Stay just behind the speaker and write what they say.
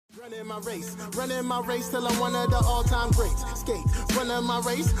Running my race till I'm one of the all-time greats. Skate, running my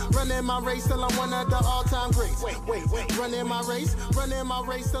race till I'm one of the all-time greats. Wait, running my race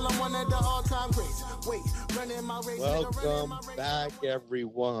till I'm one of the all-time greats. Wait, running my race. Welcome back,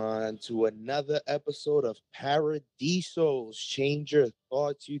 everyone, to another episode of Paradisos. Change your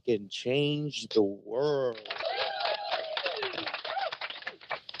thoughts, you can change the world.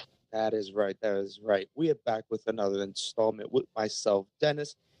 That is right. We are back with another installment with myself,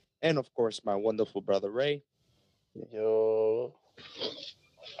 Dennis, and of course, my wonderful brother, Ray. Yo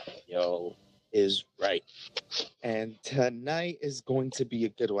is right. And tonight is going to be a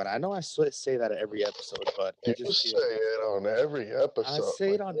good one. I know I say that at every episode, but you say it on every episode. I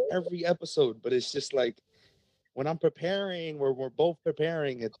say it on every episode, but it's just like when I'm preparing, we're both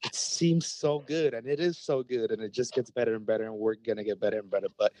preparing, it seems so good, and it is so good, and it just gets better and better, and we're going to get better and better.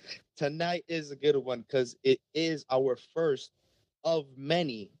 But tonight is a good one because it is our first of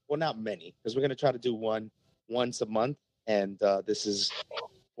many. Well, not many, because we're going to try to do one once a month, and this is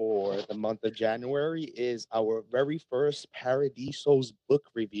for the month of January, is our very first Paradisos book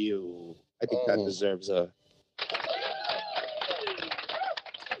review. I think that deserves a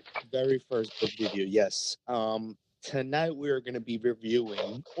very first book review, yes. Tonight we're going to be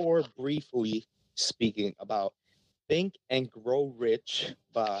reviewing, or briefly speaking, about Think and Grow Rich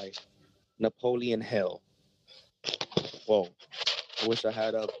by Napoleon Hill. Whoa, I wish I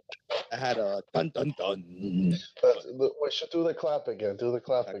had a dun dun dun. We should do the clap again.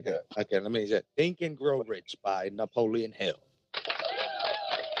 Okay, let me say Think and Grow Rich by Napoleon Hill.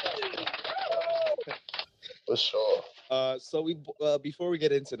 For sure. So we before we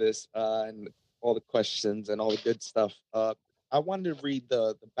get into this and all the questions and all the good stuff, I wanted to read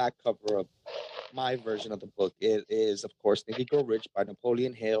the back cover of my version of the book. It is, of course, Think and Grow Rich by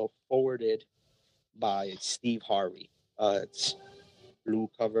Napoleon Hill, forwarded by Steve Harvey. It's blue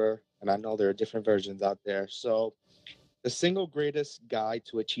cover, and I know there are different versions out there. So, the single greatest guide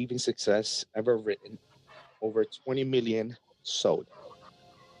to achieving success ever written, over 20 million sold.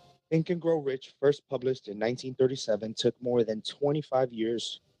 Think and Grow Rich, first published in 1937, took more than 25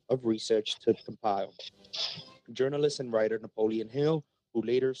 years of research to compile. Journalist and writer Napoleon Hill, who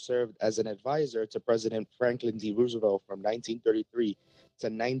later served as an advisor to President Franklin D. Roosevelt from 1933 to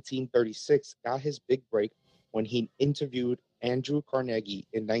 1936, got his big break when he interviewed Andrew Carnegie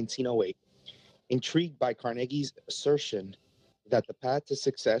in 1908. Intrigued by Carnegie's assertion that the path to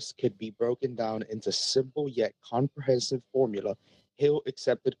success could be broken down into simple yet comprehensive formula, Hill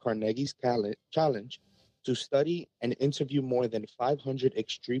accepted Carnegie's challenge to study and interview more than 500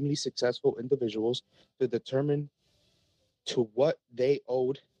 extremely successful individuals to determine to what they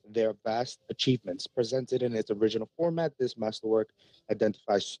owed their vast achievements. Presented in its original format, this masterwork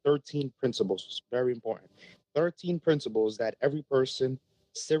identifies 13 principles, very important, 13 principles that every person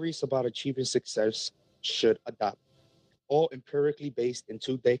serious about achieving success should adopt, all empirically based in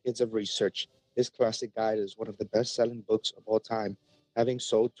 2 decades of research. This classic guide is one of the best-selling books of all time, having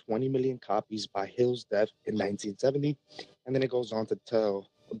sold 20 million copies by Hill's death in 1970. And then it goes on to tell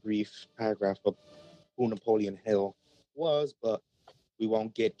a brief paragraph of who Napoleon Hill was, but we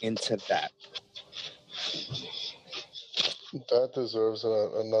won't get into that. That deserves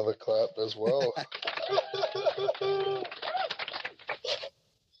another clap as well.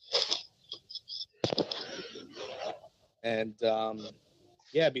 And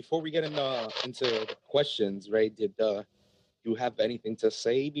before we get into the questions, Ray, did you have anything to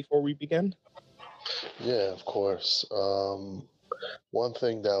say before we begin? Yeah, of course. One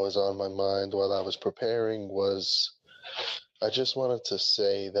thing that was on my mind while I was preparing was I just wanted to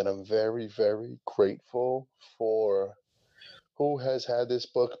say that I'm very, very grateful for who has had this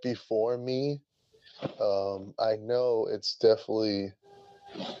book before me. I know it's definitely,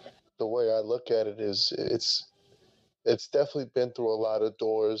 the way I look at it is it's definitely been through a lot of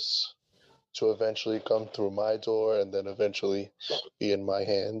doors to eventually come through my door and then eventually be in my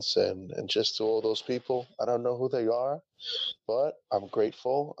hands. And just to all those people, I don't know who they are, but I'm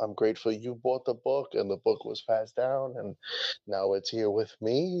grateful. I'm grateful you bought the book and the book was passed down and now it's here with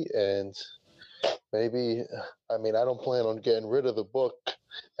me. And maybe, I mean, I don't plan on getting rid of the book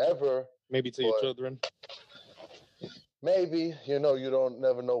ever. Maybe to your children. Maybe, you don't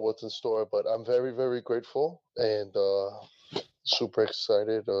never know what's in store, but I'm very, very grateful and super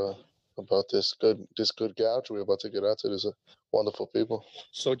excited about this good gouge we're about to get out to. These are wonderful people.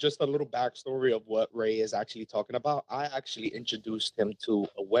 So just a little backstory of what Ray is actually talking about. I actually introduced him to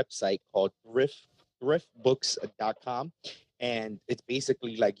a website called thriftbooks.com. And it's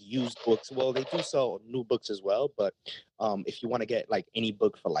basically like used books. Well, they do sell new books as well, but if you want to get like any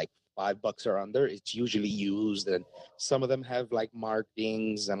book for like $5 or under, it's usually used, and some of them have like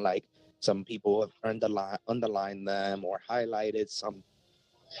markings, and like some people have underlined them or highlighted some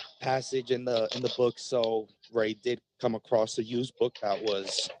passage in the book. So Ray did come across a used book that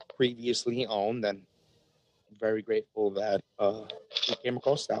was previously owned, and very grateful that we came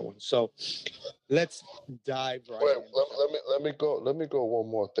across that one. So let's dive right Wait, in. let me go one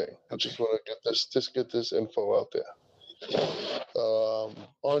more thing. I just want to get this info out there.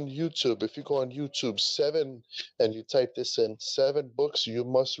 On YouTube, if you go on YouTube, and you type this in, 7 books you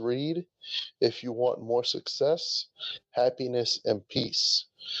must read if you want more success, happiness, and peace.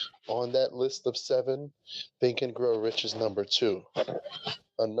 On that list of 7, Think and Grow Rich is number 2.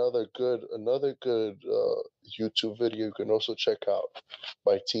 Another good YouTube video you can also check out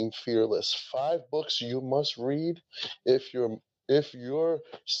by Team Fearless. 5 books you must read if you're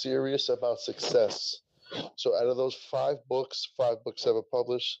serious about success. So out of those 5 books ever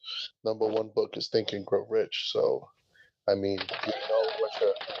published, number 1 book is Think and Grow Rich. So, I mean,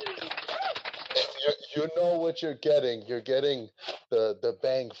 you know what you're getting. You're getting the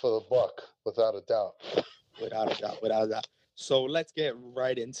bang for the buck, without a doubt. Without a doubt. So let's get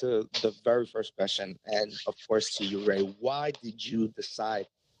right into the very first question. And of course, to you, Ray, why did you decide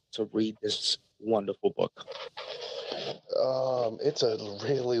to read this wonderful book? It's a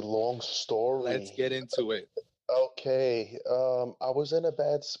really long story. Let's get into it. Okay. I was in a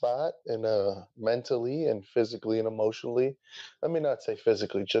bad spot, mentally and physically and emotionally. Let me not say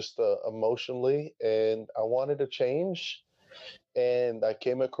physically, just emotionally. And I wanted to change. And I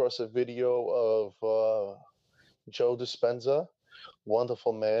came across a video of Joe Dispenza,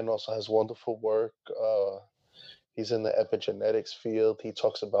 wonderful man, also has wonderful work. He's in the epigenetics field. He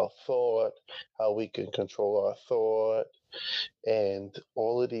talks about thought, how we can control our thought. And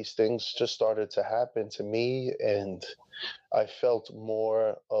all of these things just started to happen to me. And I felt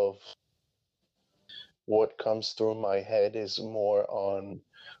more of what comes through my head is more on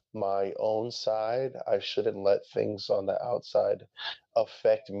my own side. I shouldn't let things on the outside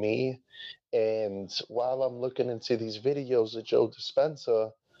affect me. And while I'm looking into these videos of Joe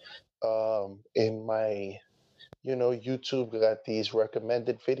Dispenza, in my YouTube got these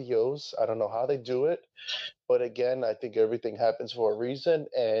recommended videos. I don't know how they do it, but again, I think everything happens for a reason.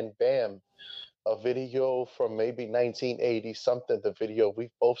 And bam, a video from maybe 1980 something, the video we've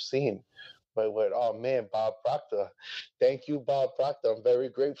both seen. But oh man, Bob Proctor. Thank you, Bob Proctor. I'm very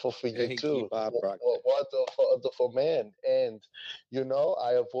grateful for you Thank too. you, Bob Proctor. Wonderful man. And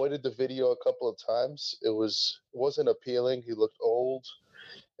I avoided the video a couple of times. It wasn't appealing. He looked old.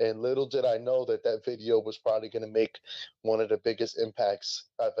 And little did I know that video was probably going to make one of the biggest impacts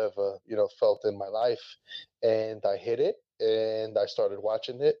I've ever, felt in my life. And I hit it, and I started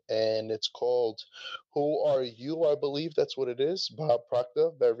watching it, and it's called Who Are You? I believe that's what it is. Bob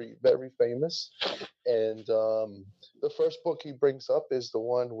Proctor, very, very famous. And the first book he brings up is the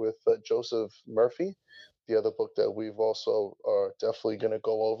one with Joseph Murphy. The other book that we've also are definitely going to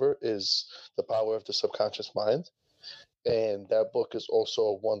go over is The Power of the Subconscious Mind. And that book is also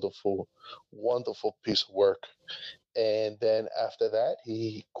a wonderful, wonderful piece of work. And then after that,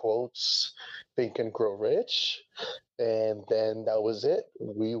 he quotes Think and Grow Rich. And then that was it.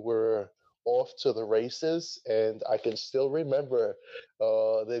 We were off to the races. And I can still remember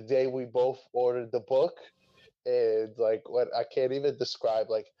the day we both ordered the book. And like what I can't even describe,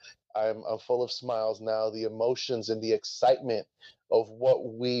 like I'm full of smiles now, the emotions and the excitement of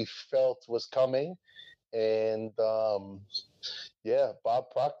what we felt was coming. And Bob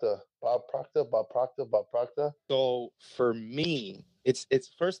Proctor. So for me, it's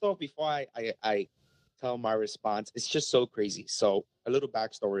first off, before I tell my response, it's just so crazy. So a little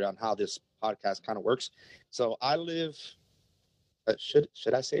backstory on how this podcast kind of works. So I live. Should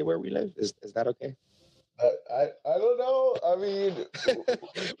I say where we live? Is that okay? I don't know. I mean,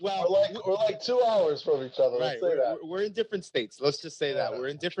 well, we're like 2 hours from each other. Right. Let's say that. We're in different states. Let's just say that we're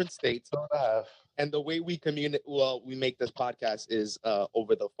in different states. And the way we communicate, we make this podcast is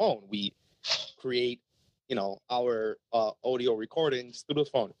over the phone. We create, our audio recordings through the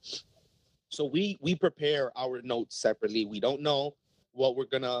phone. So we prepare our notes separately. We don't know what we're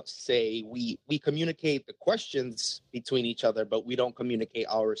gonna say. We communicate the questions between each other, but we don't communicate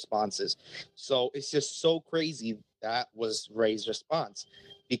our responses. So it's just so crazy. That was Ray's response,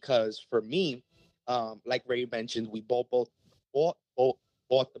 because for me, like Ray mentioned, we both bought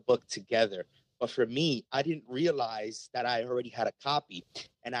the book together. But for me, I didn't realize that I already had a copy.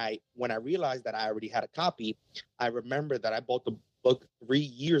 And when I realized that I already had a copy, I remember that I bought the book 3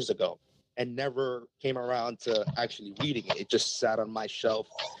 years ago and never came around to actually reading it. It just sat on my shelf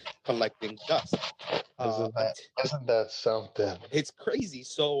collecting dust. Isn't that something? It's crazy.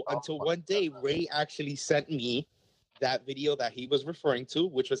 So until one day, Ray actually sent me that video that he was referring to,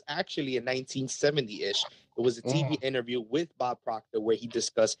 which was actually in 1970-ish. It was a TV interview with Bob Proctor where he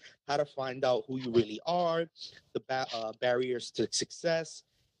discussed how to find out who you really are, the barriers to success,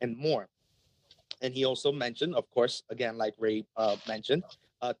 and more. And he also mentioned, of course, again, like Ray mentioned,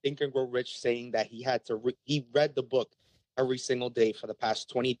 Think and Grow Rich, saying that he had to he read the book every single day for the past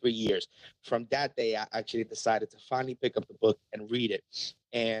 23 years. From that day, I actually decided to finally pick up the book and read it.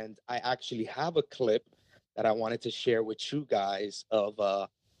 And I actually have a clip that I wanted to share with you guys of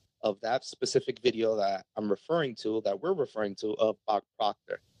that specific video that I'm referring to, that we're referring to, of Bob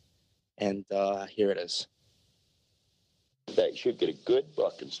Proctor. And here it is. That you should get a good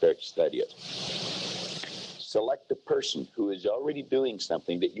book and start to study it. Select a person who is already doing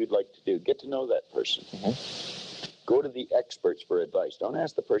something that you'd like to do. Get to know that person. Go to the experts for advice. Don't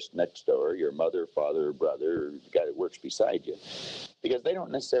ask the person next door, your mother, father, or brother, or the guy that works beside you, because they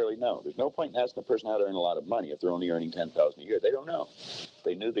don't necessarily know. There's no point in asking a person how to earn a lot of money if they're only earning $10,000 a year. They don't know. If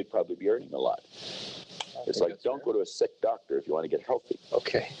they knew, they'd probably be earning a lot. It's like, don't go to a sick doctor if you want to get healthy.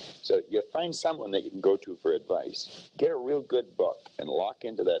 Okay. So you find someone that you can go to for advice. Get a real good book and lock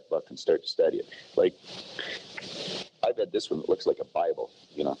into that book and start to study it. Like, I've had this one that looks like a Bible,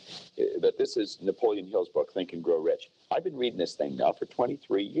 you know. But this is Napoleon Hill's book, Think and Grow Rich. I've been reading this thing now for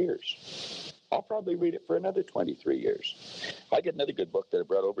 23 years. I'll probably read it for another 23 years. I got another good book that I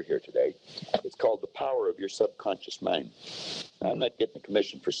brought over here today. It's called The Power of Your Subconscious Mind. Now, I'm not getting a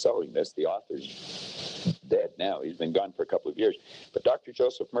commission for selling this. The author's dead now. He's been gone for a couple of years. But Dr.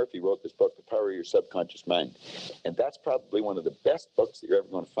 Joseph Murphy wrote this book, The Power of Your Subconscious Mind. And that's probably one of the best books that you're ever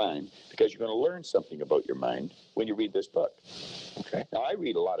going to find, because you're going to learn something about your mind when you read this book. Okay. Now, I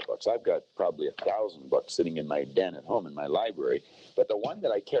read a lot of books. I've got probably 1,000 books sitting in my den at home in my library. But the one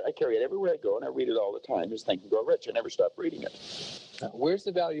that I carry it everywhere I go, and I read it all the time, is Think and Grow Rich. I never stop reading it. Where's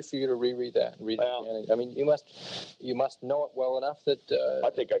the value for you to reread that? I mean, you must know it well enough that... I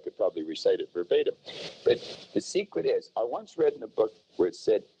think I could probably recite it verbatim. But the secret is, I once read in a book where it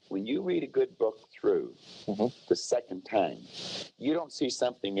said, when you read a good book through the second time, you don't see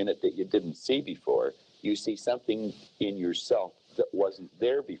something in it that you didn't see before. You see something in yourself that wasn't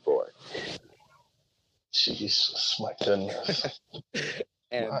there before. Jesus, my goodness.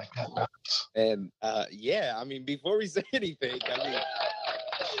 And yeah, I mean, before we say anything, I mean,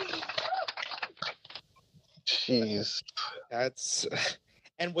 jeez, that's.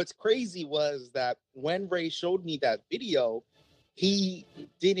 And what's crazy was that when Ray showed me that video, he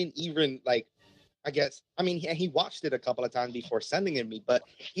didn't even I guess, I mean, he watched it a couple of times before sending it to me, but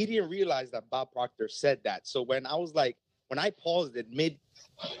he didn't realize that Bob Proctor said that. So when I paused it mid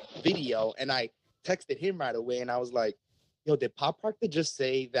video and I texted him right away and I was like, yo, did Bob Proctor just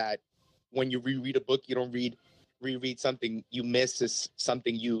say that when you reread a book, you don't reread something you miss is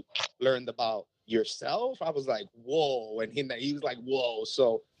something you learned about yourself? I was like, whoa. And he was like, whoa.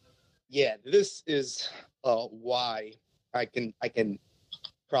 So yeah, this is why I can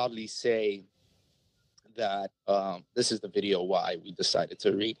proudly say that this is the video why we decided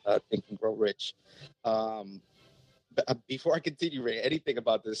to read Think and Grow Rich. But before I continue, Ray, anything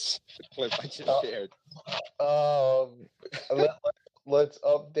about this clip I just shared? Let's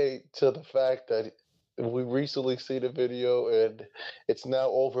update to the fact that we recently see the video, and it's now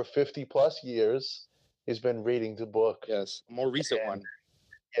over 50 plus years he's been reading the book. Yes, a more recent one.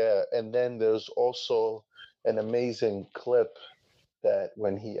 Yeah, and then there's also an amazing clip that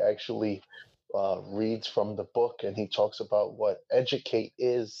when he actually reads from the book and he talks about what educate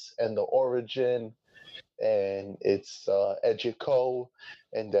is and the origin, and it's educo,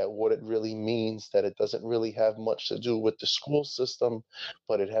 and that what it really means, that it doesn't really have much to do with the school system,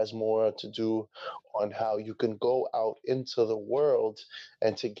 but it has more to do on how you can go out into the world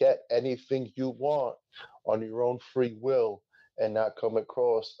and to get anything you want on your own free will and not come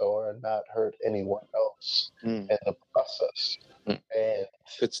across or not hurt anyone else in the process. And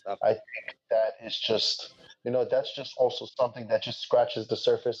good stuff. I think that is just, that's just also something that just scratches the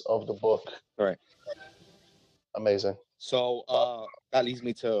surface of the book. Right. Amazing. So that leads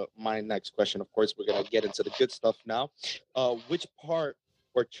me to my next question. Of course, we're going to get into the good stuff now. Which part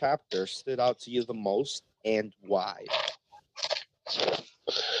or chapter stood out to you the most and why?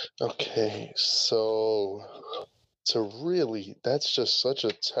 Okay, so that's just such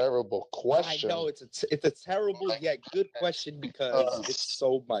a terrible question. I know it's a terrible yet good question because it's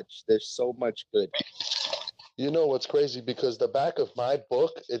so much. There's so much good. You know what's crazy? Because the back of my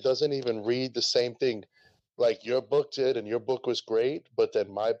book, it doesn't even read the same thing. Like your book did, and your book was great, but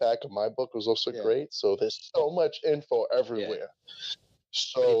then my back of my book was also great. So there's so much info everywhere.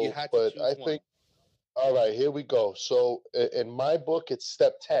 But if you So, had to but choose I one, think, all right, here we go. So in my book, it's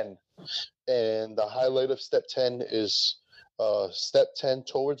step 10. And the highlight of step 10 is step 10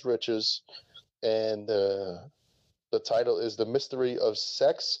 towards riches. And the title is The Mystery of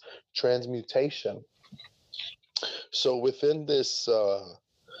Sex Transmutation. So within this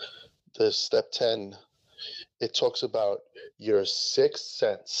step 10, it talks about your sixth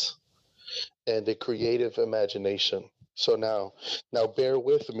sense and the creative imagination. So now bear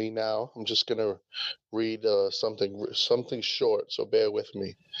with me. Now I'm just gonna read something short. So bear with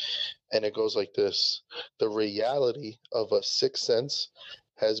me, and it goes like this: the reality of a sixth sense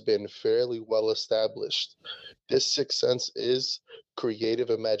has been fairly well established. This sixth sense is creative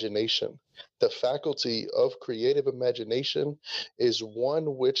imagination. The faculty of creative imagination is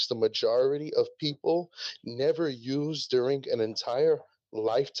one which the majority of people never use during an entire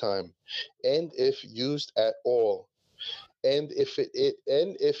lifetime, and if used at all. And if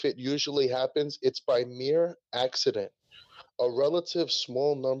it usually happens, it's by mere accident. A relative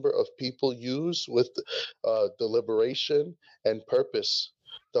small number of people use with deliberation and purpose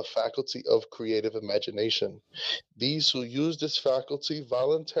the faculty of creative imagination. These who use this faculty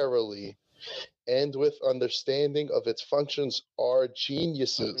voluntarily and with understanding of its functions are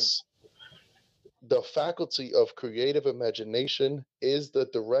geniuses. The faculty of creative imagination is the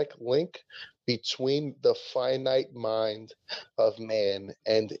direct link between the finite mind of man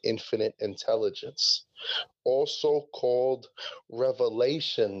and infinite intelligence, also called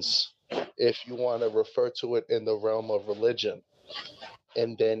revelations, if you want to refer to it in the realm of religion.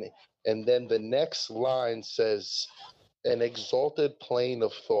 And then the next line says, an exalted plane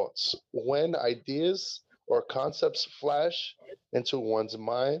of thoughts. When ideas or concepts flash into one's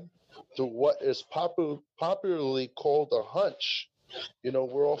mind through what is popularly called a hunch. You know,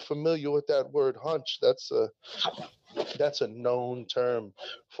 we're all familiar with that word hunch. That's a known term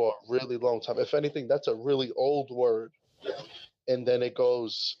for a really long time. If anything, that's a really old word. And then it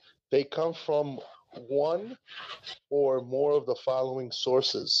goes, they come from one or more of the following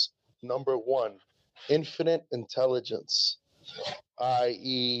sources. Number one, infinite intelligence,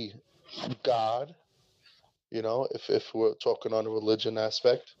 i.e., God, you know, if we're talking on a religion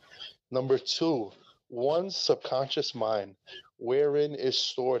aspect. Number two, one's subconscious mind, wherein is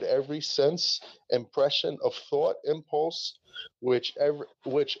stored every sense, impression of thought, impulse,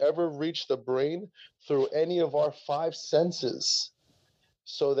 whichever reach the brain through any of our five senses.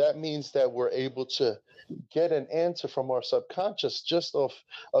 So that means that we're able to get an answer from our subconscious just of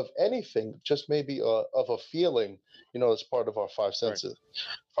anything, just maybe of a feeling, you know, as part of our five right? senses.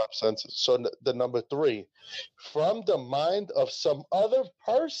 Five senses. So the number three, from the mind of some other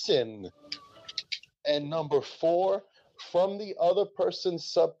person. And number four, from the other person's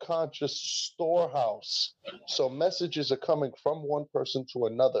subconscious storehouse. So messages are coming from one person to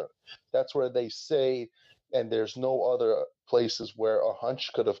another. That's where they say, and there's no other places where a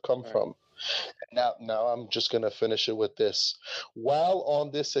hunch could have come Right. from. Now I'm just going to finish it with this. While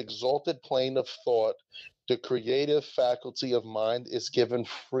on this exalted plane of thought, the creative faculty of mind is given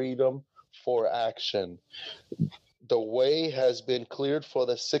freedom for action. The way has been cleared for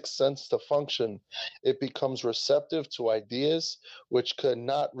the sixth sense to function. It becomes receptive to ideas which could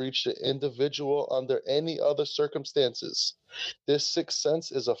not reach the individual under any other circumstances. This sixth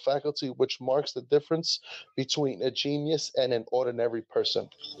sense is a faculty which marks the difference between a genius and an ordinary person.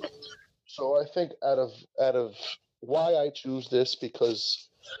 So I think out of why I choose this, because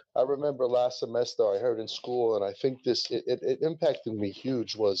I remember last semester I heard in school, and I think it impacted me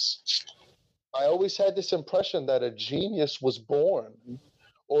huge, was I always had this impression that a genius was born,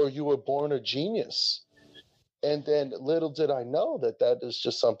 or you were born a genius. And then little did I know that that is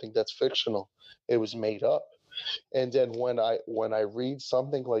just something that's fictional. It was made up. And then when I read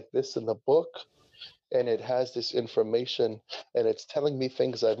something like this in the book, and it has this information, and it's telling me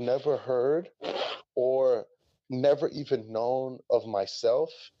things I've never heard or never even known of myself,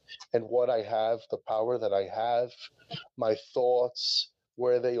 and what I have, the power that I have, my thoughts,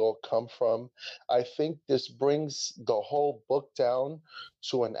 where they all come from. I think this brings the whole book down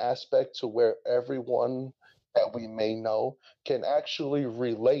to an aspect to where everyone that we may know can actually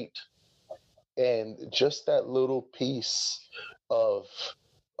relate. And just that little piece of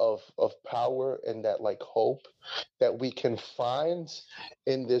of power and that like hope that we can find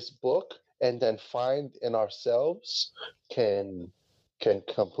in this book and then find in ourselves can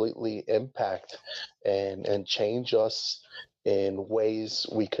completely impact and change us in ways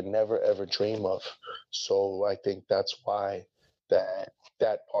we could never ever dream of. So I think that's why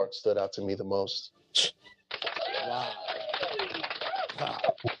that part stood out to me the most. Wow. Wow.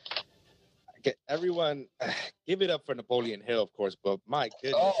 Everyone, give it up for Napoleon Hill, of course, but my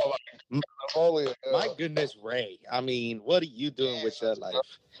goodness. Oh, Napoleon. My goodness, Ray. I mean, what are you doing with your life?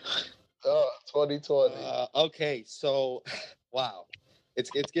 2020. Okay, so wow. It's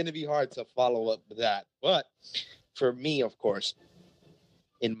going to be hard to follow up that. But for me, of course,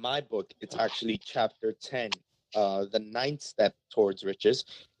 in my book, it's actually chapter 10, the ninth step towards riches.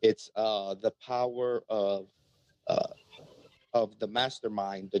 It's the power of the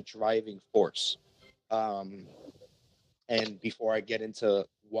mastermind, the driving force. And before I get into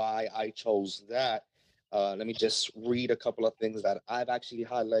why I chose that, let me just read a couple of things that I've actually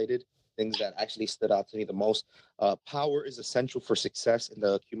highlighted, things that actually stood out to me the most. Power is essential for success in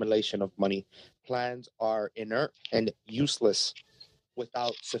the accumulation of money. Plans are inert and useless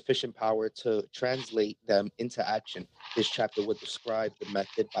without sufficient power to translate them into action. This chapter would describe the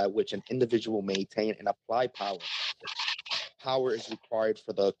method by which an individual may attain and apply power. Power is required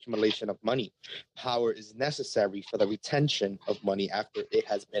for the accumulation of money. Power is necessary for the retention of money after it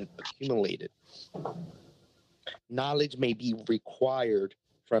has been accumulated. Knowledge may be required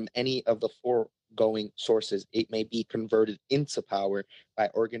from any of the foregoing sources. It may be converted into power by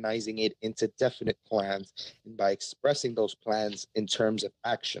organizing it into definite plans and by expressing those plans in terms of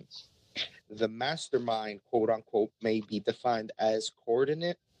action. The mastermind, quote unquote, may be defined as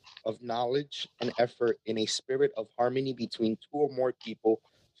coordinate of knowledge and effort in a spirit of harmony between two or more people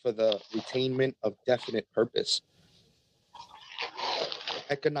for the retainment of definite purpose.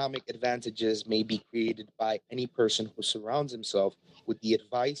 Economic advantages may be created by any person who surrounds himself with the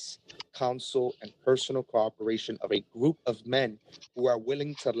advice, counsel, and personal cooperation of a group of men who are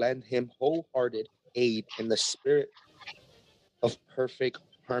willing to lend him wholehearted aid in the spirit of perfect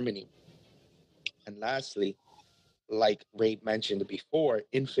harmony. And lastly, like Ray mentioned before,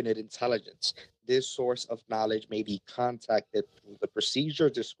 infinite intelligence. This source of knowledge may be contacted through the procedure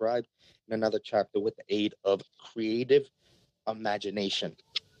described in another chapter with the aid of creative imagination.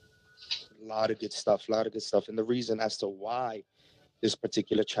 A lot of good stuff. And the reason as to why this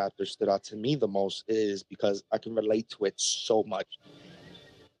particular chapter stood out to me the most is because I can relate to it so much.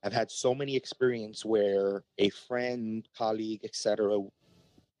 I've had so many experiences where a friend, colleague, etc.,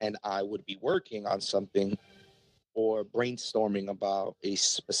 and I would be working on something or brainstorming about a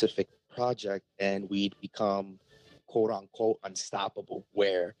specific project, and we'd become quote unquote unstoppable,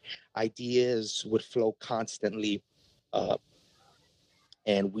 where ideas would flow constantly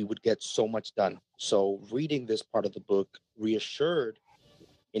and we would get so much done. So reading this part of the book reassured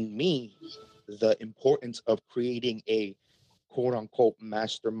in me the importance of creating a quote unquote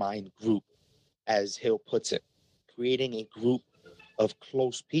mastermind group, as Hill puts it, creating a group of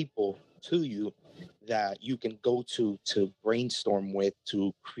close people to you that you can go to brainstorm with,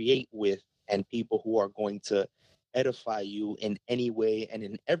 to create with, and people who are going to edify you in any way and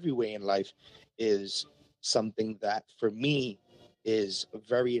in every way in life is something that for me is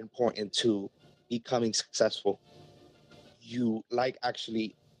very important to becoming successful. You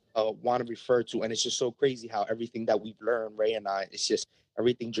actually want to refer to, and it's just so crazy how everything that we've learned, Ray and I, it's just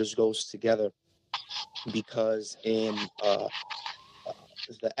everything just goes together, because in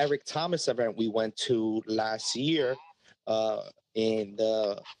the Eric Thomas event we went to last year, in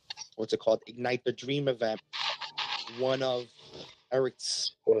the Ignite the Dream event, one of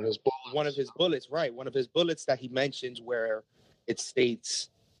his bullets that he mentions, where it states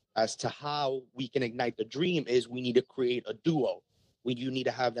as to how we can ignite the dream, is we need to create a duo. You need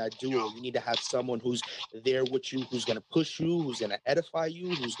to have that duo. You need to have someone who's there with you, who's going to push you, who's going to edify you,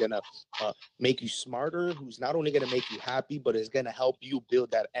 who's going to make you smarter, who's not only going to make you happy, but is going to help you build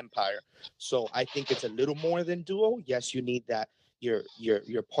that empire. So I think it's a little more than duo. Yes, you need that, your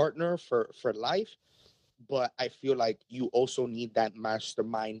partner for life, but I feel like you also need that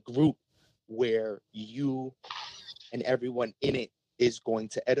mastermind group where you and everyone in it is going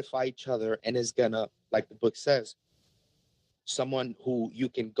to edify each other and is going to, like the book says, someone who you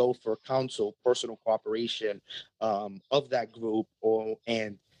can go for counsel, personal cooperation of that group,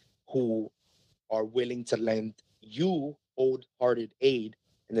 and who are willing to lend you wholehearted aid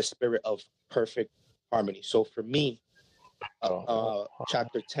in the spirit of perfect harmony. So for me,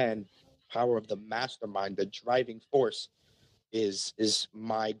 chapter 10, Power of the Mastermind, the driving force, is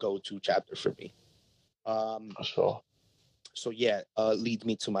my go-to chapter for me. Sure. So yeah, leads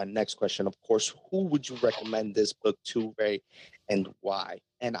me to my next question. Of course, who would you recommend this book to, Ray, and why?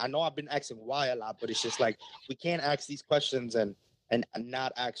 And I know I've been asking why a lot, but it's just like we can't ask these questions and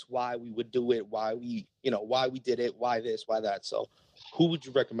not ask why we would do it, why we did it, why this, why that. So who would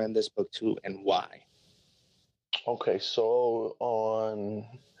you recommend this book to and why? Okay, so on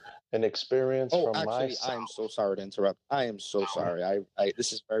an experience Oh, from actually, I myself. am so sorry to interrupt. I am so sorry.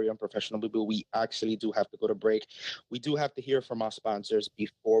 This is very unprofessional, but we actually do have to go to break. We do have to hear from our sponsors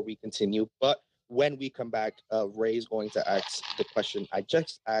before we continue. But when we come back, Ray is going to ask the question I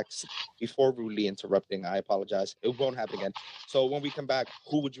just asked before rudely interrupting. I apologize. It won't happen again. So when we come back,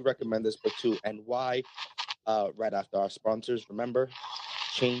 who would you recommend this book to and why? Right after our sponsors. Remember,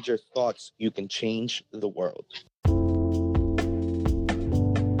 change your thoughts. You can change the world.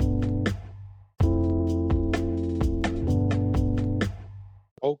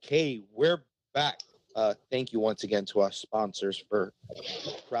 Okay, we're back. Thank you once again to our sponsors for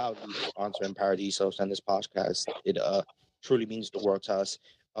proudly sponsoring Paradiso and this podcast. It truly means the world to us.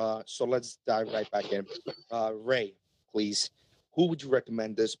 So let's dive right back in. Ray, please, who would you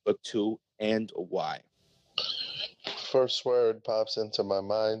recommend this book to and why? First word pops into my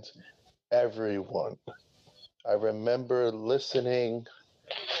mind, everyone. I remember listening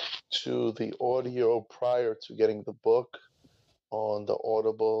to the audio prior to getting the book on the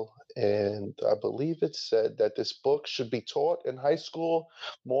Audible, and I believe it said that this book should be taught in high school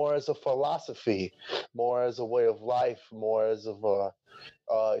more as a philosophy, more as a way of life, more as of a,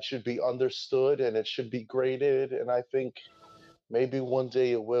 it should be understood and it should be graded, and I think maybe one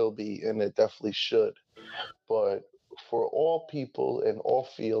day it will be, and it definitely should. But for all people in all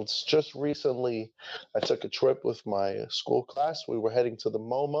fields, just recently I took a trip with my school class. We were heading to the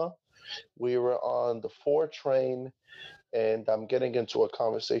MoMA. We were on the 4 train, and I'm getting into a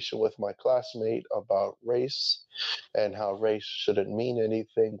conversation with my classmate about race and how race shouldn't mean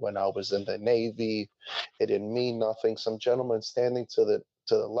anything. When I was in the Navy, it didn't mean nothing. Some gentleman standing to the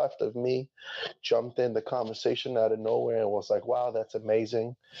left of me jumped in the conversation out of nowhere and was like, "Wow, that's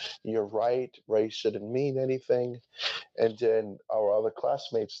amazing. You're right. Race shouldn't mean anything." And then our other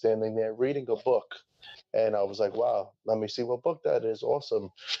classmates standing there reading a book. And I was like, wow, let me see what book that is.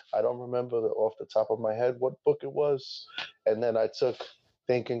 Awesome. I don't remember off the top of my head what book it was. And then I took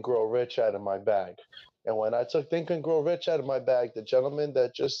Think and Grow Rich out of my bag. And when I took Think and Grow Rich out of my bag, the gentleman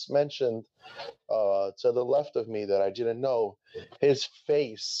that just mentioned to the left of me that I didn't know, his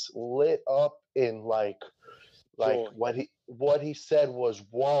face lit up in like Joy. what he said was,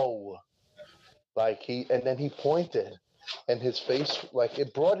 whoa. And then he pointed, and his face, like,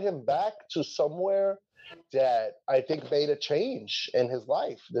 it brought him back to somewhere that I think made a change in his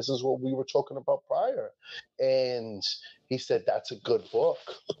life. This is what we were talking about prior. And he said, that's a good book.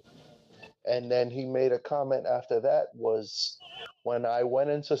 And then he made a comment after that was, when I went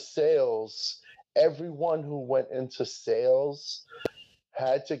into sales, everyone who went into sales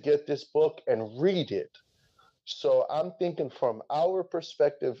had to get this book and read it. So I'm thinking from our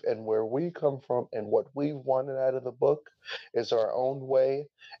perspective and where we come from and what we wanted out of the book is our own way.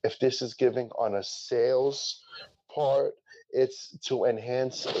 If this is giving on a sales part, it's to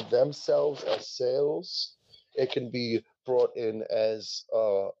enhance themselves as sales. It can be brought in as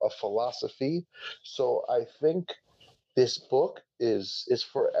a philosophy. So I think this book is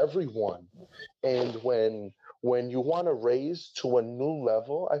for everyone. And when you want to raise to a new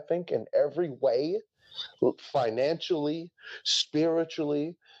level, I think in every way, financially,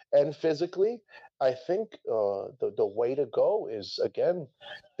 spiritually, and physically, I think the way to go is, again,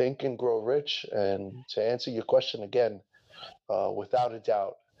 Think and Grow Rich. And to answer your question again, without a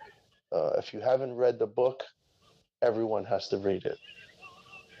doubt, if you haven't read the book, everyone has to read it.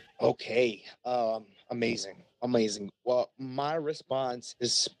 Okay. Amazing. Well, my response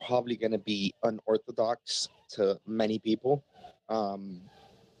is probably going to be unorthodox to many people.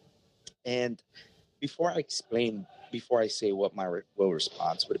 And before I say what my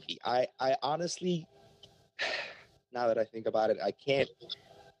response would be, I honestly, now that I think about it, I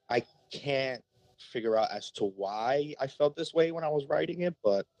can't figure out as to why I felt this way when I was writing it,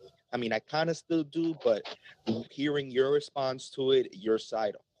 but I mean, I kind of still do, but hearing your response to it, your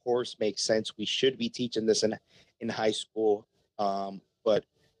side, of course, makes sense. We should be teaching this in high school, but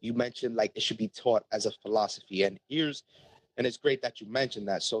you mentioned like it should be taught as a philosophy, and it's great that you mentioned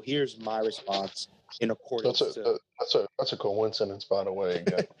that. So here's my response in accordance That's a coincidence, by the way.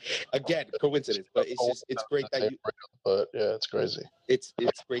 Again, coincidence, but it's great that you. But yeah, it's crazy. It's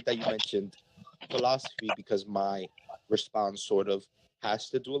great that you mentioned philosophy because my response sort of has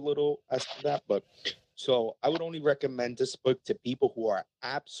to do a little as to that. But so I would only recommend this book to people who are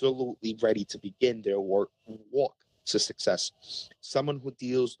absolutely ready to begin their walk to success. Someone who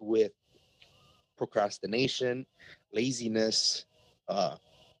deals with procrastination, laziness,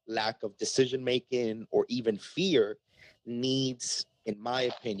 lack of decision making, or even fear needs, in my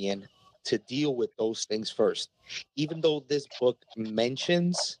opinion, to deal with those things first. Even though this book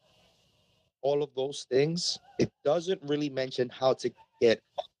mentions all of those things, it doesn't really mention how to get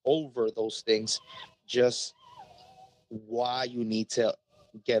over those things, just why you need to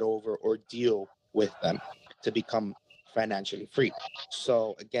get over or deal with them to become financially free.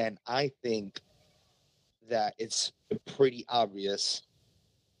 So again, I think that it's pretty obvious.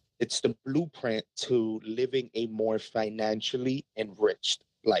 It's the blueprint to living a more financially enriched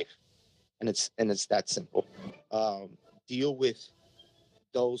life, and it's that simple. Deal with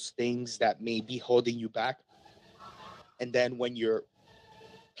those things that may be holding you back, and then when you're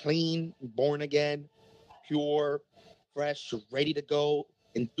clean, born again, pure, fresh, ready to go,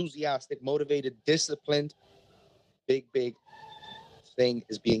 enthusiastic, motivated, disciplined, big thing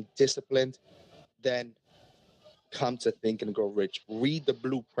is being disciplined, then come to Think and Grow Rich. Read the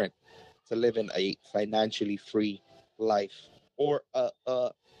blueprint to live in a financially free life, or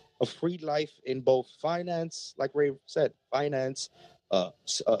a free life in both finance, like Ray said, finance,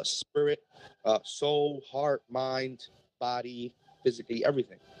 spirit, soul, heart, mind, body, physically,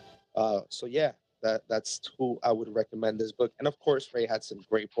 everything. So yeah, that's who I would recommend this book. And of course, Ray had some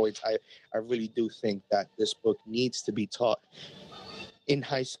great points. I really do think that this book needs to be taught in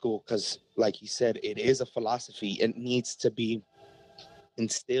high school because, like he said, it is a philosophy. It needs to be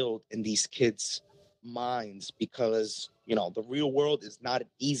instilled in these kids' minds because the real world is not an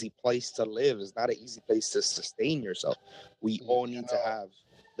easy place to live. It's not an easy place to sustain yourself. We all need to have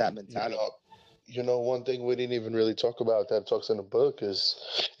that mentality. One thing we didn't even really talk about that talks in the book is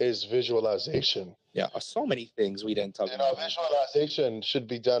visualization. Yeah, so many things we didn't talk about. Visualization should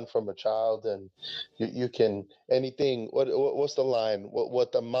be done from a child, and you can anything. What's the line?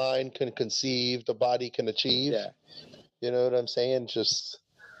 What the mind can conceive, the body can achieve. Yeah, you know what I'm saying.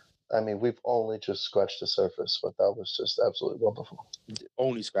 We've only just scratched the surface, but that was just absolutely wonderful.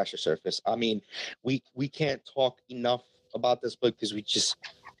 Only scratch the surface. I mean, we can't talk enough about this book because we just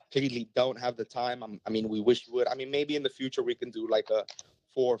clearly don't have the time. We wish we would. Maybe in the future we can do like a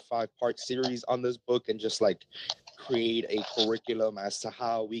 4 or 5 part series on this book and just like create a curriculum as to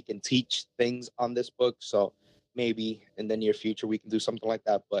how we can teach things on this book. So maybe in the near future we can do something like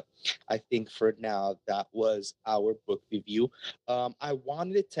that. But I think for now that was our book review. I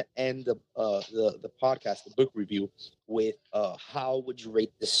wanted to end the podcast, the book review, with how would you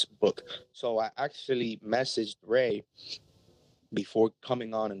rate this book? So I actually messaged Ray before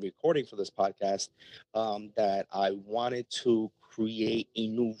coming on and recording for this podcast, that I wanted to create a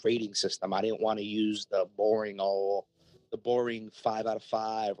new rating system. I didn't want to use the boring 5 out of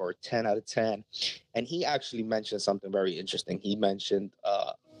 5 or 10 out of 10. And he actually mentioned something very interesting. He mentioned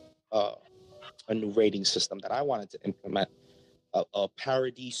a new rating system that I wanted to implement, a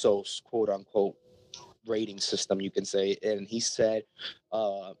Paradisos, quote unquote, rating system, you can say. And he said,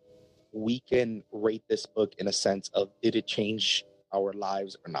 we can rate this book in a sense of, did it change our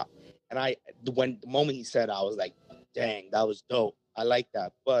lives or not? And the moment he said, I was like, dang, that was dope. I like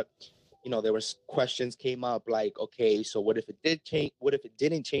that. But there was questions came up like, okay, so what if it did change? What if it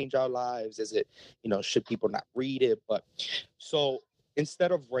didn't change our lives? Is it, should people not read it? But so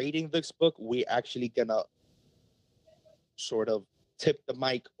instead of rating this book, we're actually gonna sort of tip the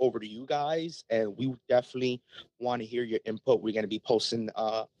mic over to you guys, and we definitely want to hear your input. We're going to be posting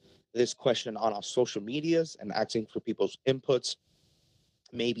this question on our social medias and asking for people's inputs.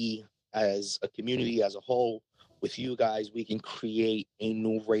 Maybe as a community as a whole, with you guys, we can create a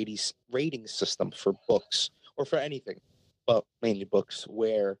new rating system for books or for anything, but mainly books,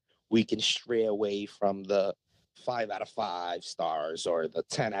 where we can stray away from the 5 out of 5 stars or the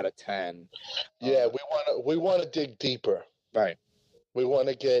 10 out of 10. Yeah, we want to dig deeper. Right. We want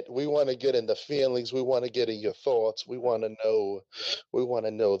to get in the feelings. We want to get in your thoughts. We want to know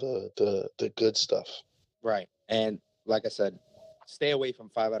the good stuff. Right. And like I said, stay away from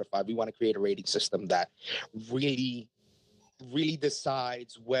 5 out of 5. We want to create a rating system that really, really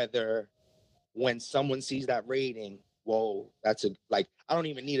decides whether, when someone sees that rating, whoa, I don't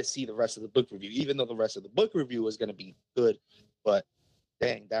even need to see the rest of the book review, even though the rest of the book review is going to be good. But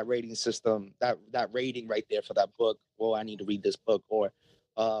dang, that rating system, that rating right there for that book, well, I need to read this book. Or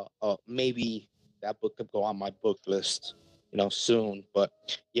maybe that book could go on my book list, soon. But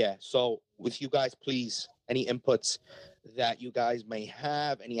yeah, so with you guys, please, any inputs that you guys may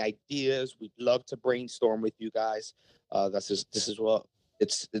have, any ideas, we'd love to brainstorm with you guys. This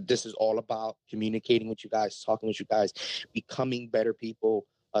is all about: communicating with you guys, talking with you guys, becoming better people,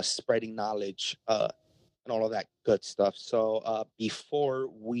 spreading knowledge, and all of that good stuff. So before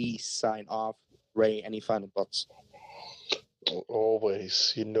we sign off, Ray, any final thoughts?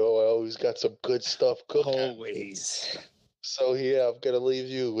 Always. I always got some good stuff cooking. Always. So yeah, I'm going to leave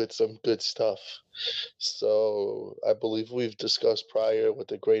you with some good stuff. So I believe we've discussed prior what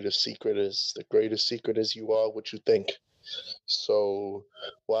the greatest secret is. The greatest secret is you are what you think. So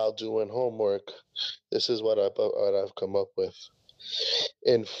while doing homework, this is what I've come up with.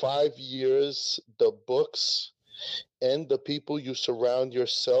 In 5 years, the books and the people you surround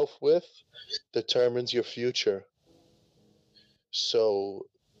yourself with determines your future. So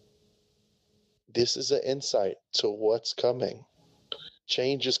this is an insight to what's coming.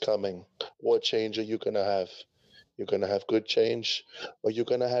 Change is coming. What change are you going to have? You're going to have good change, or you're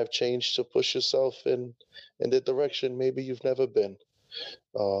going to have change to push yourself in the direction maybe you've never been.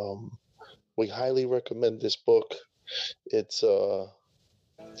 We highly recommend this book. It's a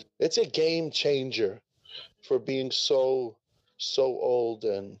game changer for being so old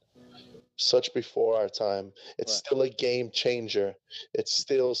and such before our time. It's still a game changer. It's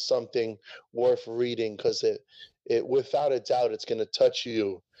still something worth reading, because it without a doubt it's going to touch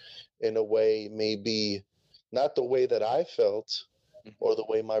you in a way, maybe not the way that I felt or the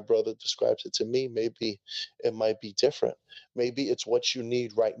way my brother describes it to me. Maybe it might be different. Maybe it's what you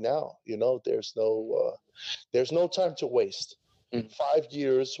need right now. There's no time to waste. 5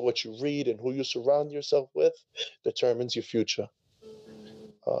 years, what you read and who you surround yourself with determines your future.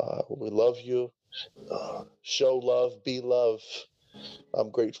 We love you. Show love, be love.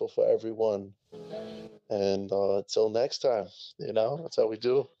 I'm grateful for everyone. And until next time, that's how we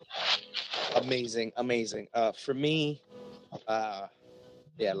do. Amazing. For me,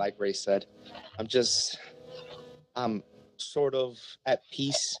 like Ray said, I'm sort of at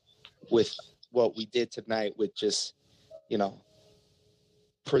peace with what we did tonight, with just,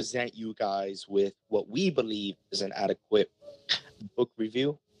 present you guys with what we believe is an adequate book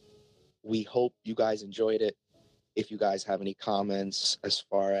review. We hope you guys enjoyed it. If you guys have any comments as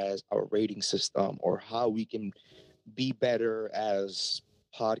far as our rating system or how we can be better as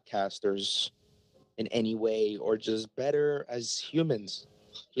podcasters in any way, or just better as humans,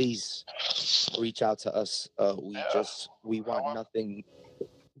 please reach out to us. We want nothing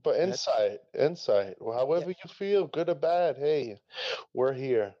but insight. Well, however you feel, good or bad, hey, we're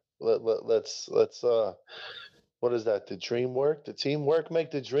here. Let's what is that? The dream work, the teamwork make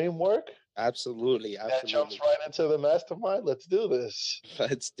the dream work. Absolutely. That jumps right into the mastermind. Let's do this.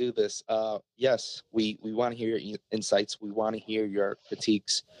 Yes, we want to hear your insights. We want to hear your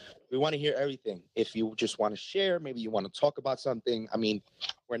critiques. We want to hear everything. If you just want to share, maybe you want to talk about something. I mean,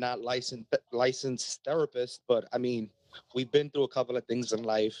 we're not licensed therapists, but I mean, we've been through a couple of things in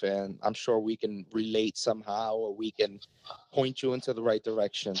life, and I'm sure we can relate somehow, or we can point you into the right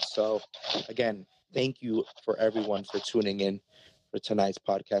direction. So again, thank you for everyone for tuning in for tonight's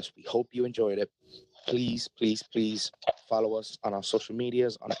podcast. We hope you enjoyed it. Please follow us on our social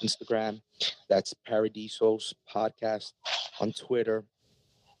medias, on Instagram. That's Paradisos Podcast. On Twitter,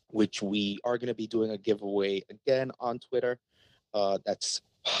 which we are going to be doing a giveaway again on Twitter. That's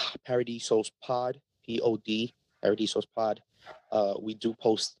Paradisos Pod, Pod, Paradisos Pod. We do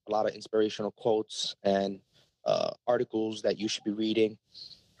post a lot of inspirational quotes and articles that you should be reading.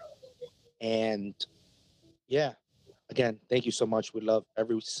 And again, thank you so much. We love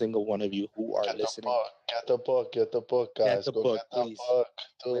every single one of you who are listening. Get the book, guys. Get the book, please.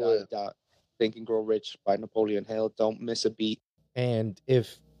 Without a doubt. Think and Grow Rich by Napoleon Hill. Don't miss a beat. And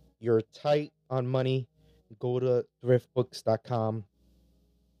if you're tight on money, go to thriftbooks.com.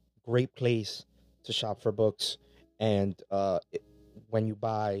 Great place to shop for books. And when you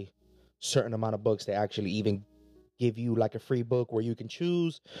buy a certain amount of books, they actually even give you like a free book where you can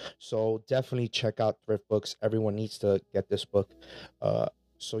choose. So definitely check out Thrift Books. Everyone needs to get this book. That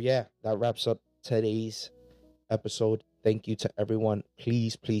wraps up today's episode. Thank you to everyone.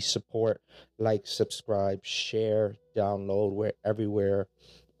 Please support, like, subscribe, share, download. We're everywhere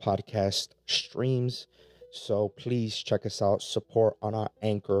podcast streams. So please check us out. Support on our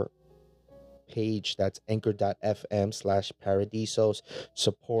Anchor page. That's anchor.fm/Paradisos.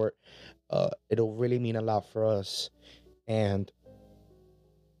 Support. It'll really mean a lot for us. And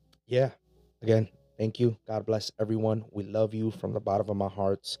again, thank you. God bless everyone. We love you from the bottom of our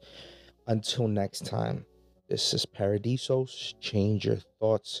hearts. Until next time, this is Paradisos. Change your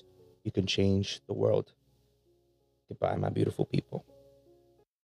thoughts. You can change the world. Goodbye, my beautiful people.